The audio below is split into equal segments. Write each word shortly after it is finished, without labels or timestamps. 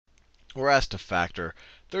we're asked to factor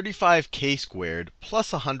 35k squared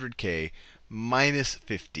plus 100k minus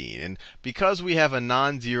 15. And because we have a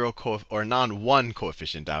non-zero or non-1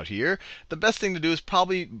 coefficient out here, the best thing to do is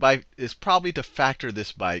probably to factor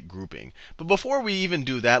this by grouping. But before we even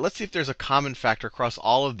do that, let's see if there's a common factor across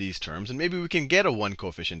all of these terms, and maybe we can get a 1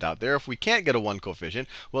 coefficient out there. If we can't get a 1 coefficient,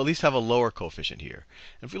 we'll at least have a lower coefficient here.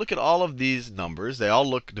 And if we look at all of these numbers, they all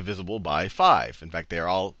look divisible by 5. In fact,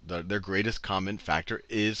 their greatest common factor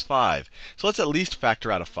is 5. So let's at least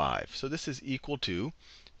factor out a 5. So this is equal to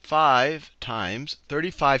 5 times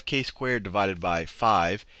 35k squared divided by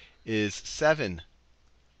 5 is 7k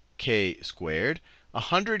squared.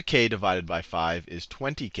 100k divided by 5 is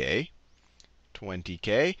 20k.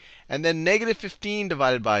 And then negative 15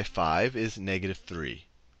 divided by 5 is negative 3.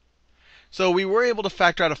 So we were able to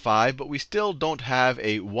factor out a 5, but we still don't have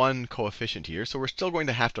a 1 coefficient here. So we're still going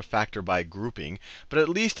to have to factor by grouping. But at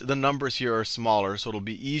least the numbers here are smaller, so it'll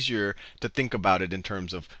be easier to think about it in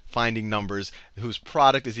terms of finding numbers whose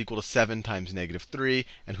product is equal to 7 times negative 3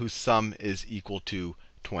 and whose sum is equal to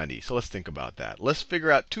 20. So let's think about that. Let's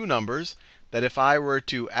figure out two numbers that if I were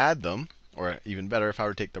to add them, or even better, if I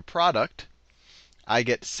were to take the product, I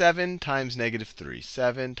get 7 times negative 3.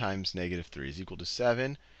 7 times negative 3 is equal to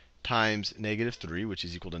 7 times negative 3, which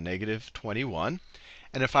is equal to negative 21.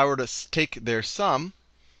 And if I were to take their sum,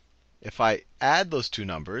 if I add those two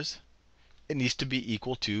numbers, it needs to be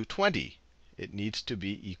equal to 20. It needs to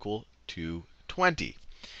be equal to 20.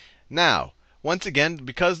 Now, once again,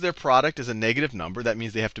 because their product is a negative number, that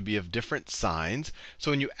means they have to be of different signs.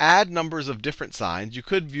 So when you add numbers of different signs, you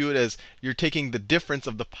could view it as you're taking the difference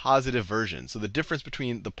of the positive version. So the difference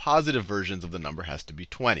between the positive versions of the number has to be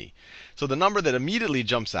 20. So the number that immediately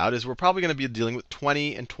jumps out is we're probably going to be dealing with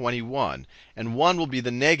 20 and 21. And 1 will be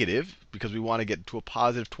the negative, because we want to get to a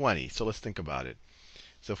positive 20. So let's think about it.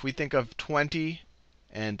 So if we think of 20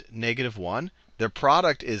 and negative 1, their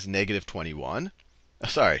product is negative 21.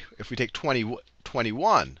 Sorry, if we take 21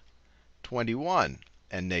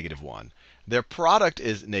 and negative 1, their product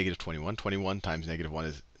is negative 21. 21 times negative 1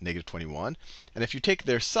 is negative 21. And if you take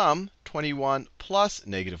their sum, 21 plus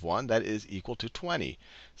negative 1, that is equal to 20.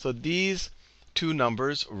 So these two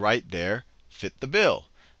numbers right there fit the bill.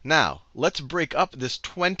 Now, let's break up this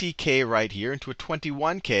 20k right here into a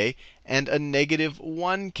 21k and a negative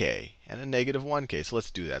 1k and a negative 1k. So let's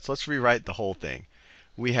do that. So let's rewrite the whole thing.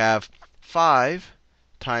 We have 5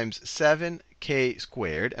 times 7k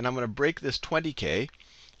squared. And I'm going to break this 20k.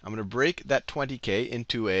 I'm going to break that 20k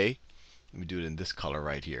into a, let me do it in this color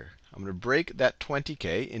right here. I'm going to break that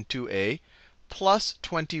 20k into a plus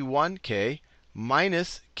 21k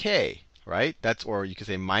minus k, right? That's, or you could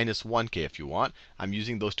say minus 1k if you want. I'm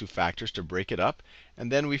using those two factors to break it up.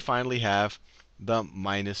 And then we finally have the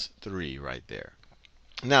minus 3 right there.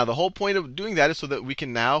 Now, the whole point of doing that is so that we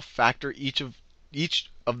can now factor each of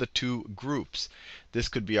the two groups. This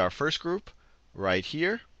could be our first group right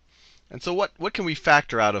here. And so what can we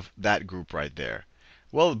factor out of that group right there?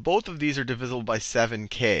 Well, both of these are divisible by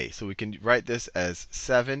 7k. So we can write this as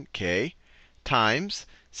 7k times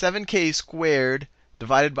 7k squared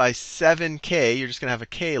divided by 7k. You're just going to have a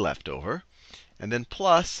k left over. And then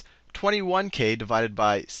plus 21k divided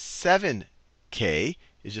by 7k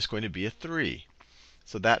is just going to be a 3.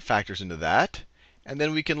 So that factors into that. And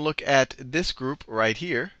then we can look at this group right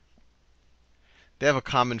here. They have a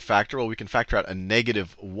common factor. Well, we can factor out a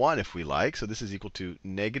negative 1 if we like. So this is equal to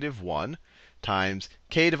negative 1 times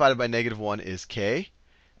k divided by negative 1 is k.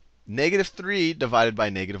 Negative 3 divided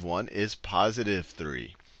by negative 1 is positive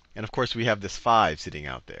 3. And of course, we have this 5 sitting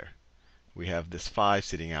out there. We have this 5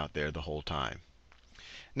 sitting out there the whole time.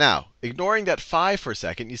 Now, ignoring that 5 for a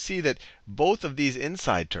second, you see that both of these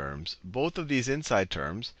inside terms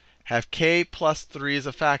have k plus 3 as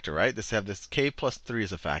a factor, right? Have this k plus 3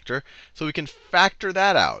 as a factor. So we can factor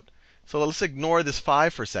that out. So let's ignore this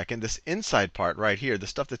 5 for a second. This inside part right here, the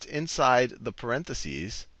stuff that's inside the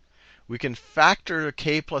parentheses, we can factor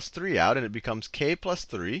k plus 3 out, and it becomes k plus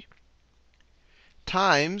 3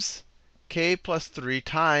 times k plus 3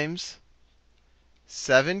 times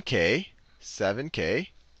 7k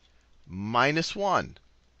minus 1.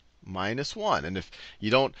 And if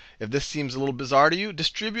this seems a little bizarre to you,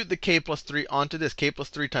 distribute the k plus 3 onto this. K plus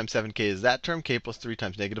 3 times 7k is that term. K plus 3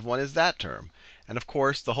 times negative 1 is that term. And of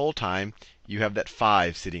course, the whole time, you have that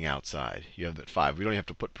 5 sitting outside. You have that 5. We don't even have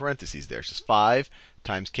to put parentheses there. It's just 5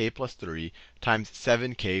 times k plus 3 times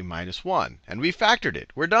 7k minus 1. And we factored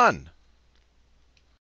it. We're done.